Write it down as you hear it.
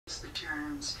grasp the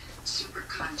terms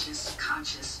superconscious,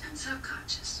 conscious, and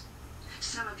subconscious.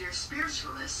 Some of your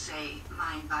spiritualists say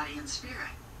mind, body, and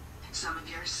spirit. Some of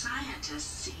your scientists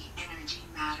see energy,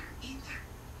 matter, ether.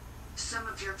 Some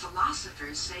of your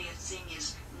philosophers say a thing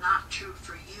is not true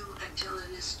for you until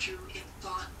it is true in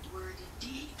thought, word, and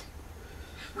deed.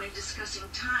 When discussing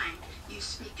time, you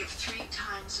speak of 3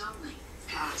 times only: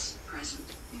 past, present,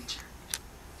 future.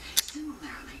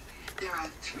 Similarly, there are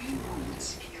 3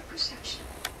 moments in your perception: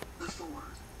 before,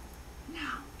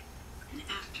 now, and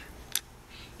after.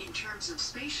 In terms of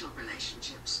spatial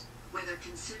relationships, whether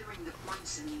considering the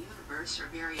points in the universe or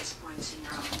various points in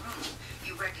your own room,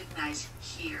 you recognize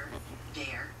here,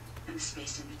 there, and the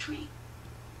space in between.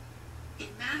 In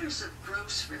matters of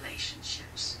gross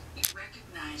relationships, you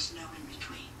recognize no in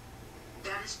between.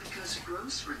 That is because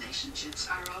gross relationships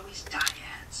are always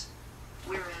dyads,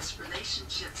 whereas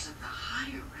relationships of the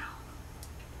higher realm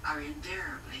are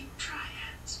invariably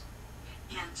triads.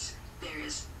 Hence, there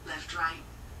is left-right,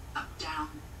 up-down,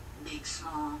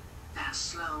 big-small,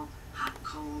 fast-slow,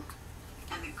 hot-cold,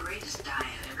 and the greatest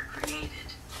dyad ever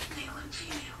created, male and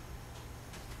female.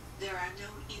 There are no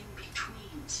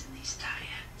in-betweens in these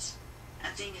dyads. A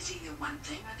thing is either one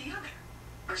thing or the other,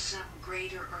 or some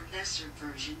greater or lesser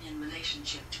version in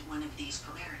relationship to one of these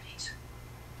polarities.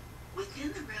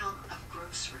 Within the realm of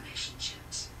gross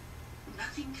relationships,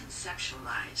 nothing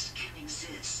conceptualized can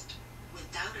exist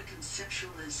without a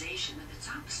conceptualization of its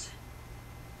opposite.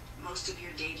 Most of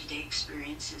your day-to-day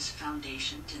experience is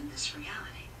foundationed in this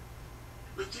reality.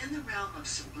 Within the realm of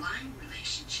sublime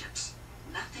relationships,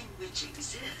 nothing which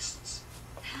exists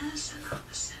has an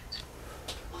opposite.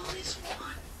 All is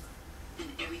one, and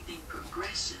everything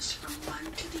progresses from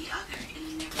one to the other in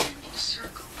a never-ending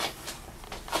circle.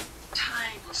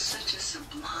 Time is such a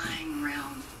sublime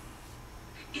realm,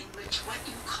 in which what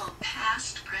you call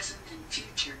past, present, and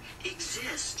future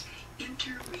exist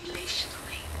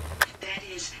interrelationally. That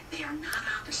is, they are not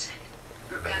opposite,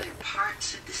 but rather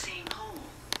parts of the same whole,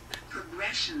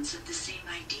 progressions of the same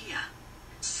idea,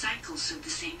 cycles of the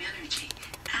same energy,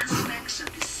 aspects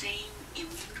of the same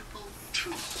immutable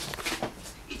truth.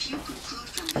 If you conclude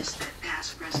from this that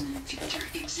past, present, and future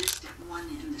exist at one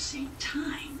and the same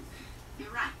time,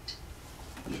 you're right.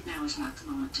 Yet now is not the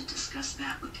moment to discuss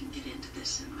that. We can get into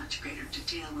this in much greater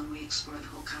detail when we explore the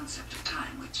whole concept of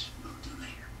time, which we'll do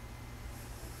later.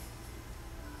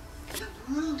 The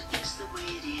world is the way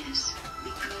it is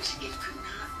because it could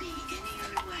not be any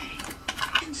other way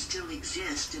and still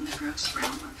exist in the gross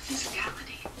realm of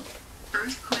physicality.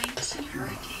 Earthquakes and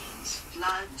hurricanes,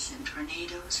 floods and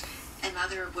tornadoes, and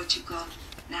other of what you call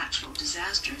natural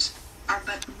disasters are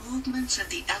but movements of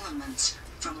the elements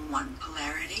from one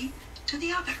polarity to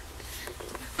the other.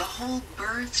 The whole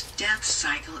birth-death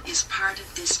cycle is part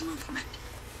of this movement.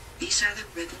 These are the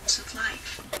rhythms of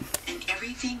life, and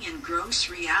everything in gross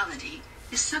reality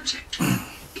is subject to it,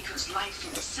 because life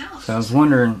itself. So I was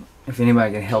wondering if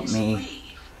anybody could help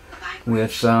me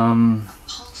with how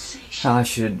I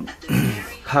should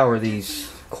power these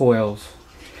coils.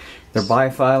 They're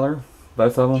bifilar,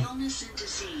 both of them,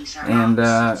 and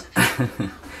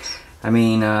I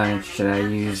mean, should I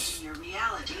use?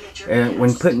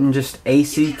 When putting just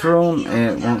AC through them,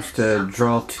 it wants to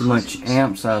draw too much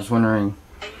amps. I was wondering.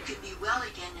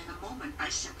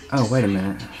 Oh, wait a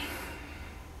minute.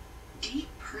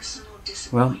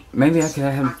 Well, maybe I could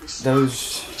have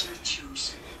those.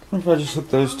 What if I just hook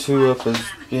those two up as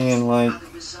being like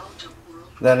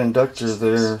that inductor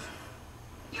there?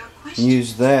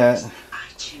 Use that.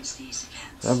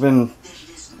 I've been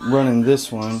running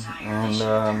this one,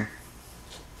 and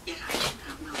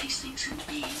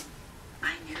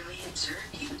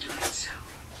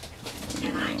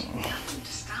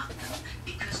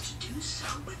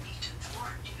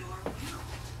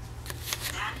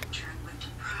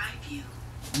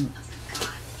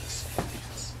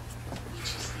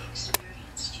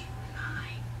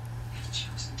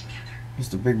it's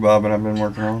the big bobbin I've been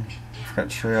working on. I forgot to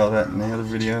show you all that in the other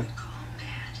video.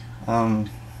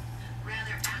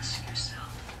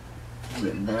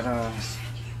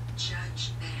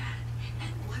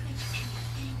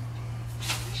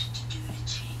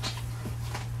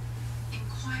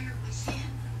 Inquire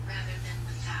within rather than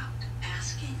without,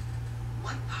 asking,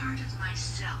 what part of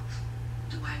myself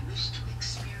do I wish to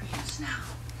experience now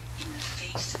in the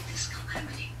face of this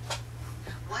calamity?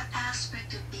 What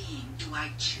aspect of being do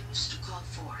I choose to call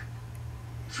forth?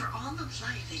 For all of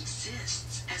life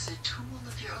exists as a tool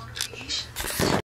of your own creation.